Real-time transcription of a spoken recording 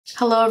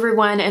Hello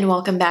everyone and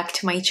welcome back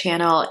to my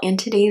channel. In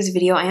today's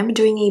video, I am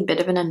doing a bit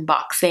of an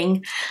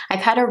unboxing. I've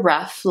had a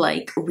rough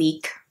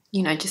week,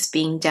 just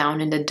being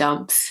down in the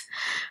dumps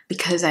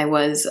because I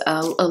was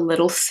a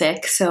little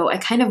sick. So I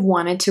kind of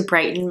wanted to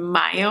brighten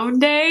my own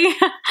day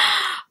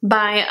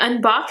by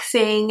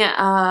unboxing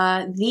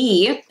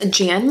the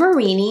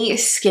Marini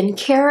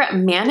skincare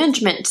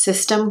management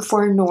system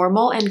for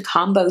normal and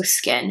combo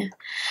skin.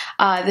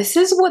 This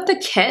is what the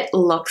kit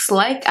looks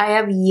like. I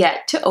have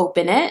yet to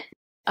open it.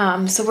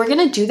 So we're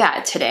gonna do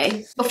that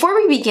today. Before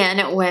we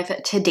begin with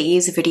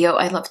today's video,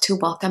 I'd love to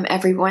welcome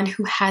everyone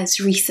who has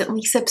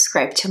recently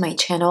subscribed to my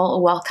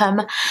channel.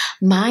 Welcome.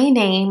 My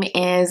name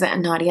is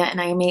Nadia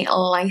and I am a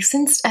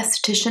licensed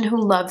esthetician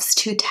who loves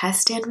to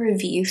test and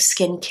review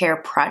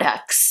skincare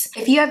products.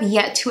 If you have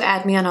yet to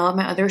add me on all of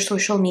my other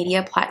social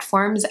media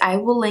platforms, I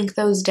will link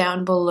those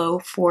down below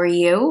for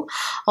you.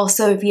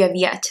 Also, if you have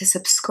yet to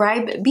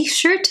subscribe, be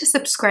sure to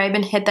subscribe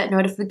and hit that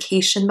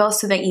notification bell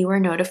so that you are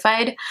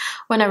notified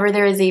whenever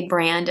there is a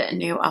brand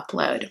new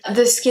upload.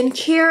 The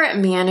skincare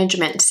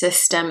management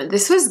system,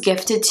 this was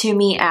gifted to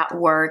me at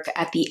work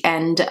at the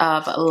end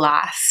of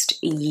last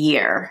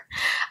year.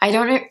 I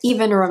don't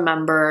even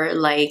remember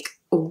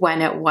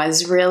when it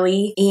was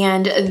really,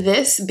 and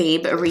this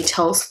babe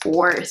retails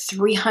for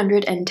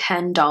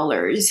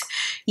 $310.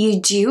 You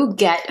do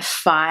get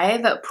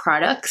 5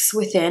 products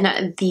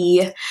within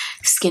the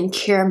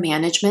skincare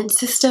management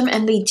system,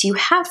 and they do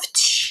have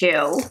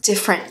 2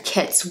 different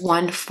kits,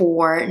 one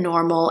for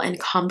normal and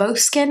combo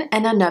skin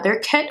and another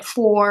kit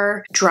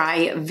for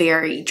dry,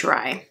 very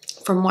dry.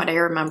 From what I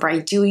remember, I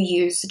do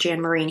use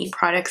Marini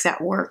products at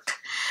work,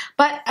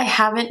 but I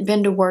haven't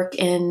been to work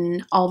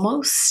in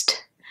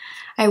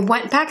I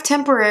went back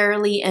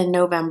temporarily in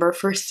November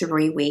for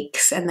 3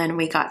 weeks and then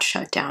we got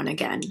shut down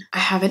again. I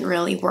haven't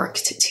really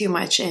worked too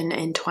much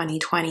in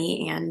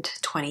 2020 and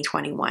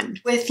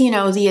 2021. With,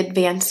 the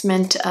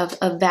advancement of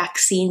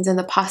vaccines and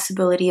the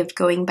possibility of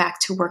going back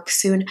to work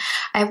soon,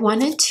 I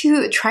wanted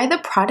to try the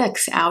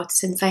products out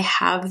since I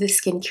have the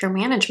skincare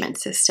management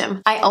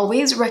system. I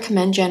always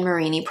recommend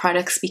Marini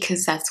products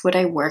because that's what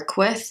I work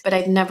with, but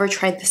I've never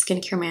tried the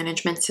skincare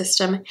management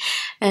system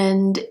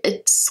and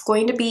it's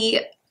going to be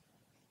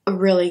a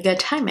really good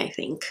time, I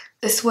think.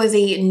 This was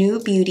a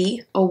New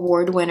Beauty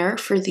Award winner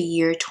for the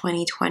year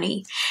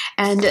 2020,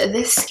 and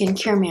this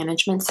skincare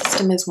management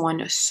system has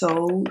won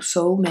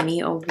so many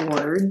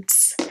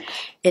awards.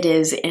 It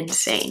is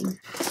insane.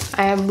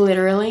 I have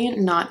literally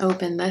not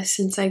opened this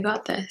since I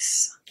got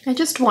this. I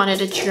just wanted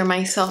to cheer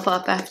myself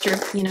up after,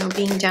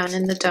 being down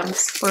in the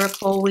dumps for a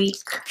full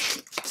week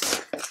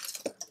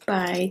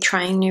by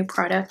trying new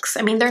products.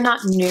 I mean, they're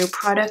not new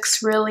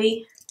products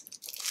really.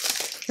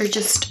 They're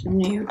just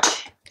new.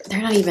 They're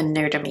not even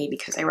new to me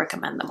because I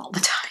recommend them all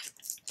the time.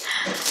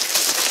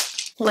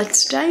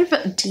 Let's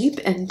dive deep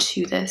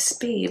into this,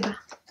 babe.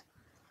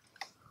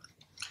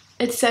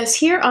 It says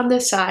here on the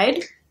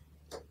side,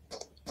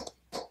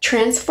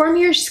 transform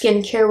your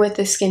skincare with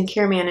the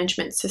skincare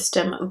management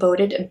system,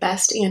 voted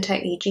best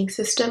anti-aging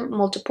system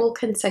multiple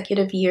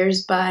consecutive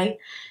years by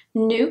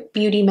New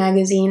Beauty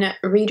magazine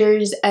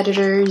readers,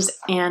 editors,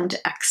 and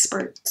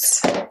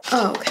experts.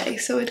 Okay,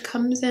 so it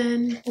comes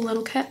in a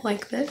little kit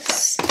like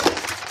this.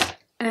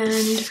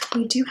 And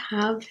we do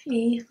have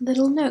a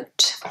little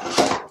note.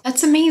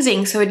 That's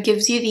amazing. So it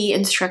gives you the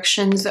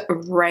instructions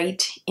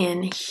right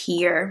in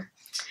here.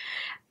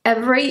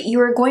 You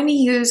are going to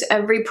use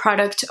every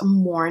product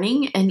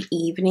morning and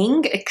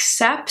evening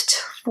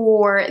except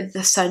for the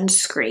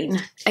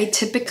sunscreen. I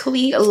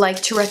typically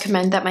like to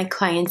recommend that my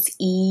clients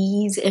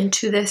ease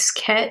into this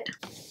kit,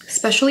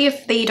 especially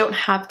if they don't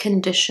have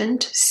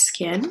conditioned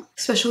skin,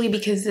 especially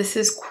because this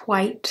is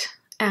quite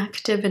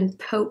active and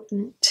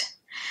potent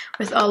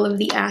with all of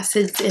the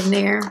acids in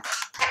there.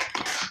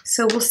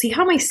 So we'll see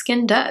how my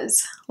skin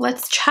does.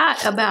 Let's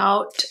chat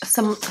about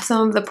some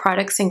of the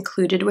products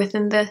included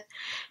within the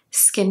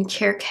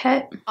skincare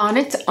kit. On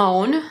its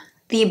own,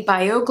 the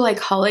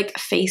Bioglycolic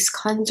Face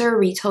Cleanser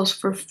retails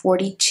for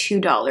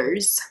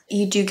 $42.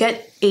 You do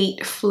get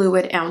 8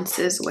 fluid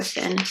ounces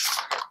within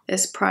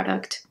this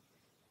product.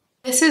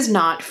 This is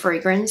not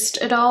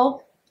fragranced at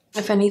all.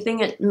 If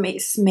anything, it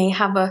may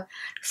have a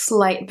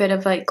slight bit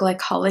of a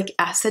glycolic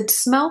acid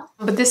smell,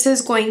 but this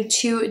is going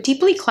to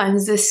deeply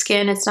cleanse the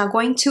skin. It's not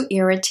going to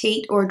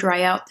irritate or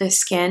dry out the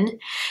skin.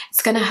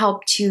 It's going to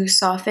help to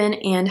soften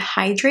and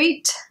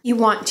hydrate. You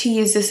want to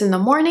use this in the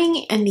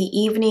morning and the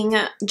evening.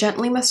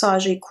 Gently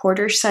massage a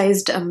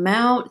quarter-sized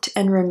amount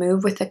and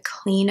remove with a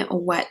clean,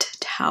 wet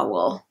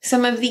towel.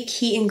 Some of the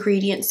key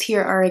ingredients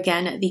here are,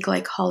 again, the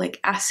glycolic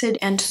acid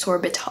and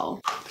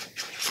sorbitol.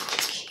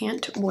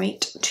 Can't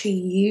wait to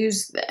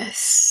use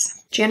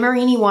this.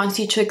 Marini wants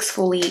you to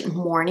exfoliate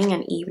morning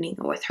and evening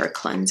with her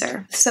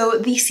cleanser. So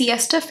the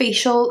C-ESTA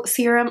facial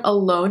serum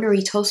alone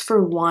retails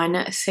for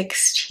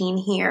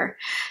 $116 here.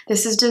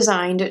 This is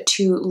designed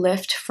to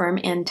lift,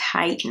 firm, and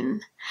tighten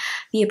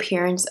the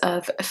appearance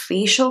of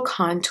facial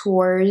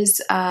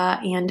contours,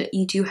 and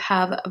you do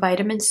have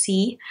vitamin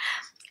C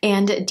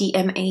and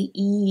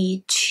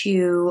DMAE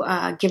to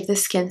give the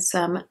skin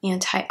some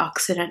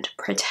antioxidant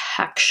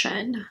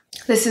protection.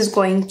 This is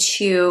going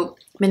to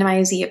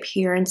minimize the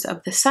appearance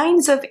of the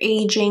signs of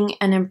aging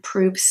and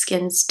improve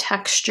skin's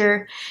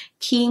texture.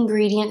 Key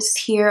ingredients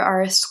here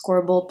are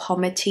ascorbyl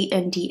palmitate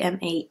and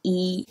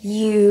DMAE.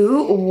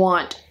 You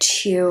want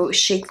to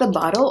shake the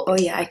bottle. Oh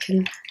yeah, you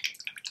can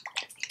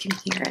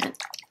hear it.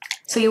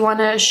 So you want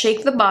to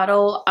shake the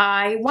bottle.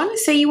 I want to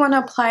say you want to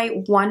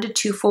apply 1 to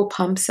 2 full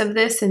pumps of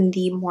this in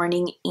the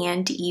morning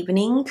and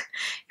evening.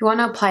 You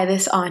want to apply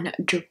this on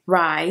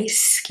dry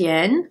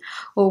skin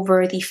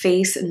over the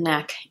face,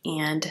 neck,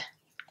 and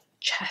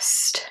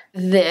chest.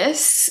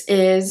 This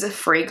is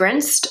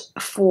fragranced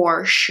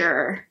for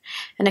sure,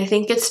 and I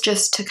think it's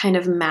just to kind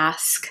of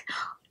mask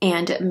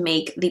and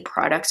make the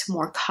product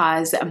more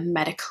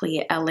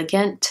cosmetically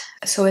elegant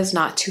so as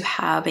not to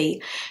have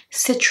a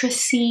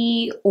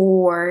citrusy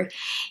or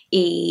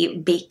a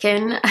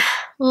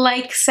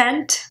bacon-like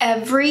scent.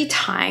 Every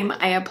time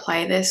I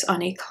apply this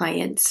on a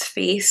client's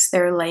face,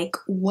 they're like,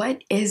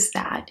 what is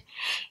that?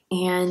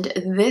 And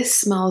this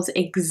smells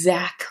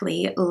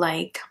exactly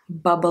like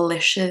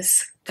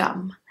Bubblicious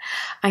gum.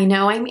 I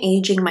know I'm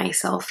aging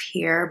myself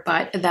here,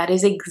 but that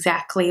is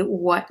exactly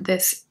what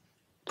this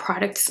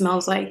product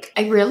smells like.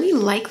 I really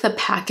like the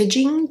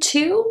packaging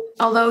too.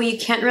 Although you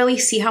can't really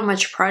see how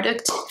much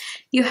product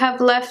you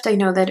have left, I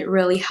know that it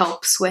really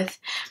helps with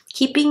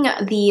keeping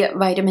the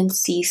vitamin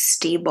C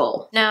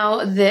stable.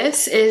 Now,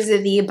 this is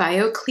the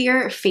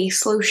BioClear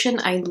face lotion.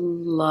 I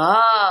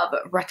love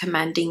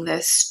recommending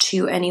this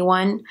to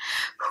anyone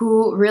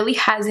who really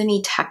has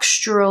any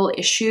textural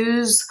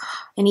issues,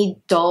 any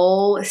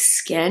dull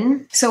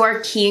skin. So our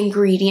key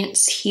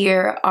ingredients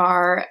here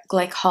are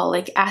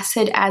glycolic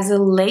acid,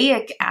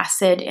 azelaic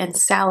acid, and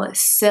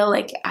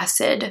salicylic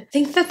acid. I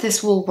think that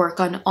this will work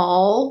on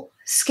all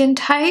skin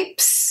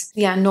types.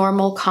 Yeah,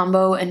 normal,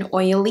 combo, and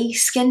oily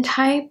skin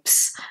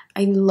types.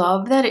 I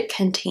love that it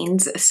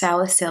contains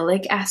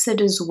salicylic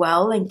acid as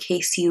well in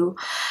case you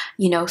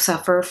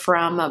suffer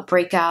from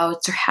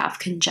breakouts or have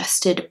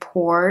congested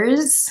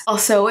pores.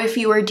 Also, if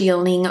you are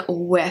dealing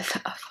with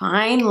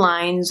fine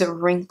lines,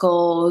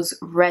 wrinkles,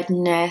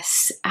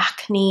 redness,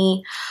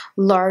 acne,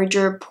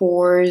 larger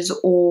pores,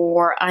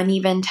 or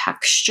uneven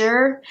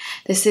texture,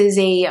 this is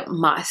a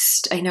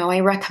must. I know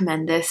I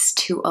recommend this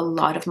to a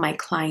lot of my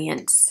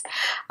clients.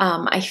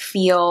 I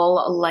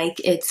feel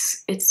like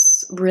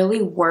it's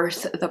really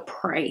worth the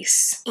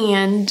price.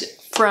 And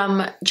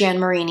from Jan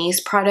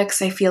Marini's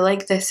products, I feel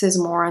like this is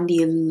more on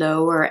the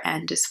lower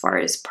end as far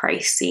as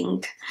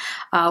pricing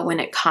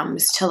when it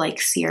comes to like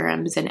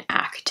serums and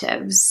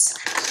actives.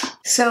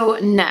 So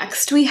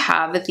next we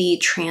have the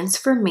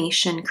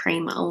Transformation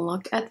Cream.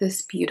 Look at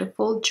this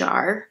beautiful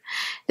jar.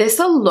 This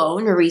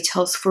alone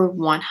retails for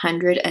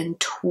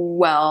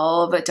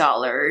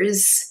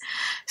 $112.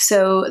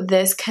 So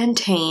this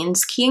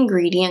contains key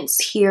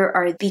ingredients here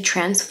are the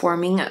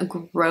Transforming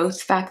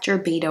Growth Factor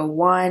Beta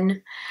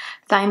 1,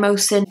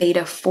 thymosin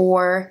beta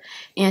 4,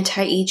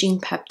 anti-aging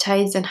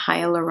peptides, and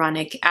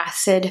hyaluronic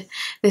acid.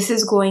 This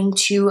is going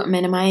to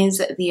minimize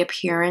the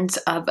appearance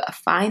of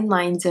fine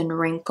lines and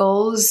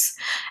wrinkles.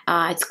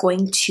 It's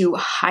going to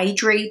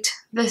hydrate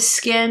the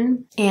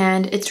skin,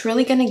 and it's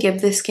really going to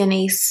give the skin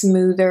a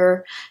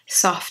smoother,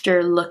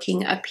 softer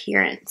looking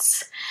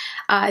appearance.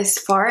 As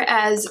far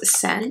as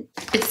scent,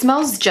 it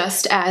smells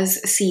just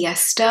as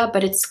C-ESTA,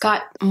 but it's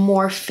got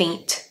more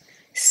faint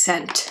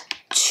scent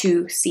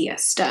to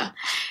C-ESTA.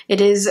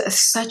 It is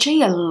such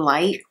a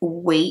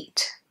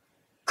lightweight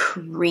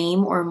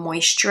cream or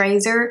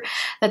moisturizer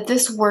that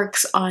this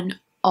works on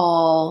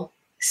all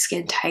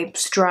skin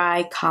types,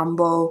 dry,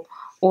 combo,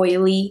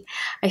 oily.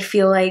 I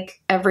feel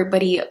like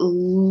everybody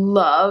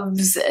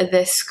loves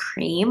this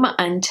cream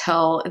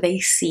until they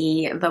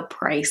see the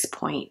price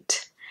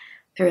point.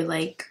 They're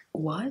like,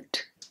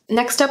 what?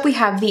 Next up, we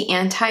have the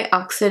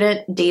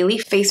Antioxidant Daily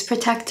Face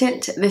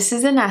Protectant. This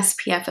is an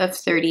SPF of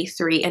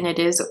 33 and it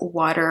is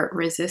water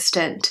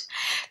resistant.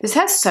 This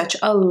has such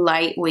a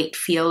lightweight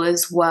feel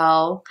as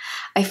well.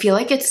 I feel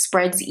like it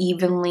spreads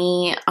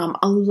evenly.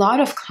 A lot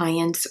of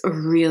clients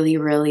really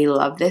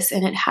love this,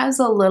 and it has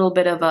a little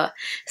bit of a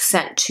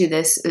scent to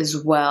this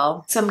as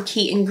well. Some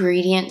key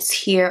ingredients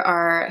here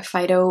are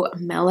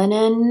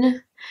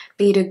phytomelanin,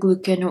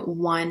 beta-glucan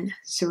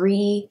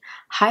 1,3,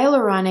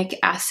 hyaluronic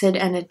acid,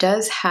 and it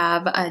does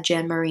have a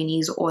Jan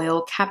Marini's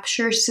oil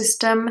capture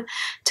system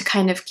to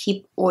kind of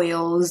keep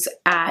oils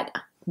at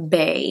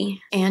bay.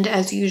 And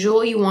as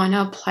usual, you want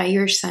to apply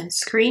your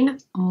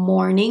sunscreen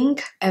morning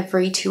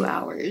every 2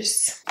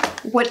 hours.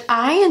 What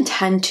I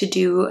intend to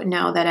do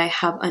now that I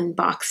have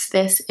unboxed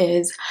this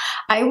is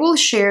I will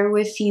share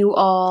with you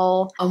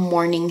all a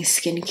morning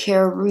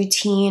skincare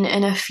routine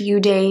in a few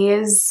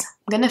days.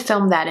 I'm going to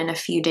film that in a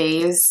few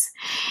days,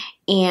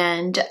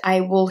 and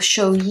I will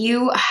show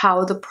you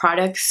how the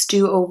products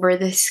do over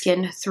the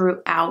skin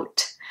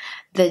throughout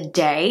the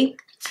day.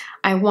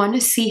 I want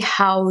to see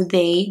how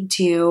they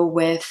do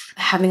with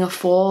having a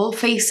full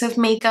face of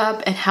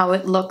makeup and how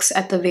it looks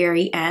at the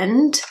very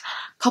end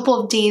couple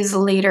of days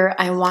later,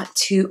 I want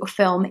to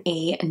film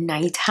a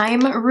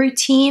nighttime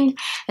routine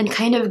and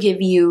kind of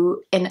give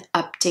you an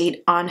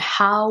update on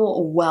how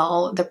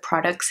well the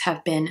products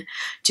have been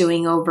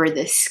doing over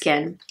the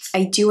skin.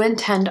 I do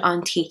intend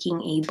on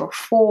taking a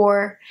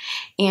before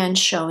and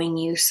showing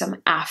you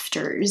some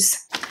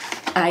afters.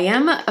 I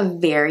am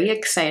very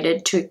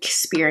excited to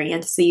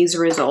experience these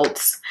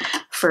results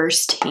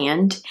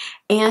firsthand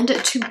and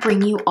to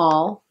bring you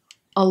all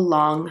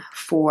along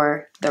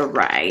for the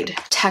ride.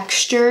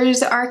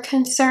 Textures are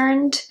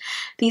concerned.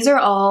 These are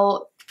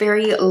all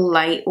very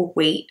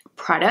lightweight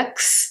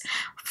products.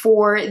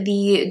 For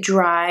the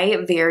dry,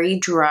 very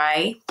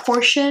dry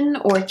portion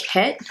or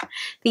kit,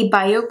 the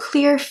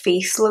BioClear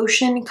face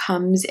lotion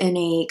comes in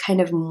a kind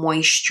of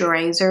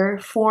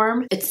moisturizer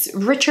form. It's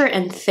richer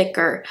and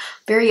thicker,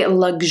 very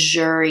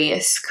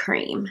luxurious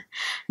cream.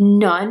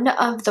 None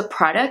of the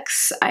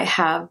products I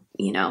have,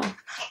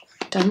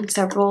 done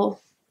several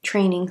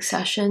training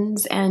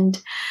sessions,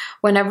 and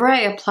whenever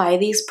I apply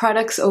these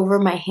products over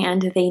my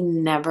hand, they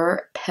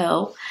never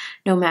pill,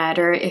 no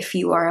matter if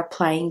you are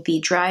applying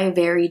the dry,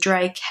 very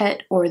dry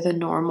kit or the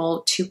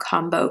normal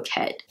 2-combo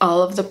kit.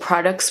 All of the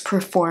products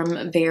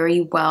perform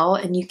very well,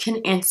 and you can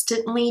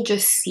instantly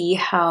just see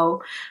how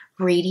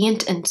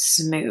radiant and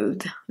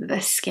smooth the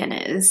skin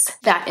is.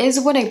 That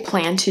is what I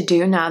plan to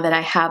do now that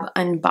I have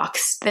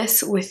unboxed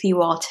this with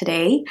you all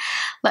today.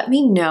 Let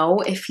me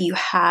know if you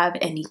have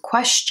any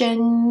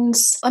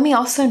questions. Let me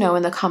also know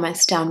in the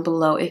comments down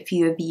below if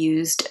you have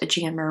used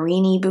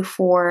Marini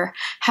before.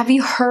 Have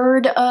you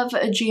heard of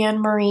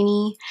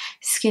Marini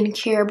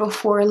skincare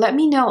before? Let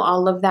me know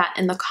all of that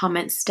in the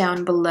comments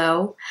down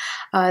below.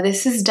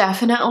 This has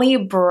definitely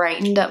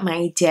brightened up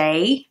my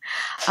day.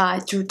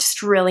 It's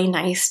just really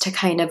nice to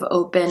kind of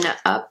open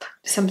up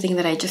something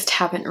that I just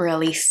haven't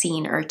really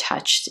seen or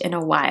touched in a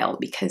while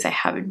because I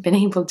haven't been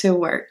able to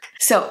work.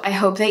 So I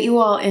hope that you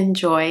all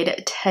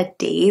enjoyed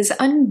today's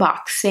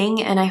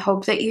unboxing, and I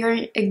hope that you're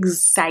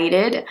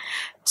excited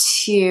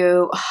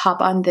to hop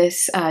on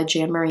this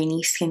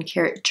Marini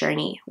skincare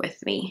journey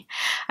with me.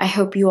 I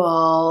hope you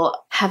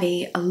all have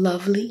a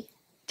lovely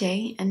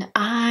day, and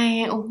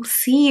I will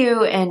see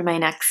you in my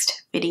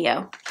next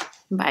video.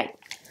 Bye.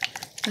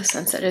 The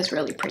sunset is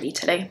really pretty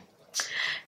today.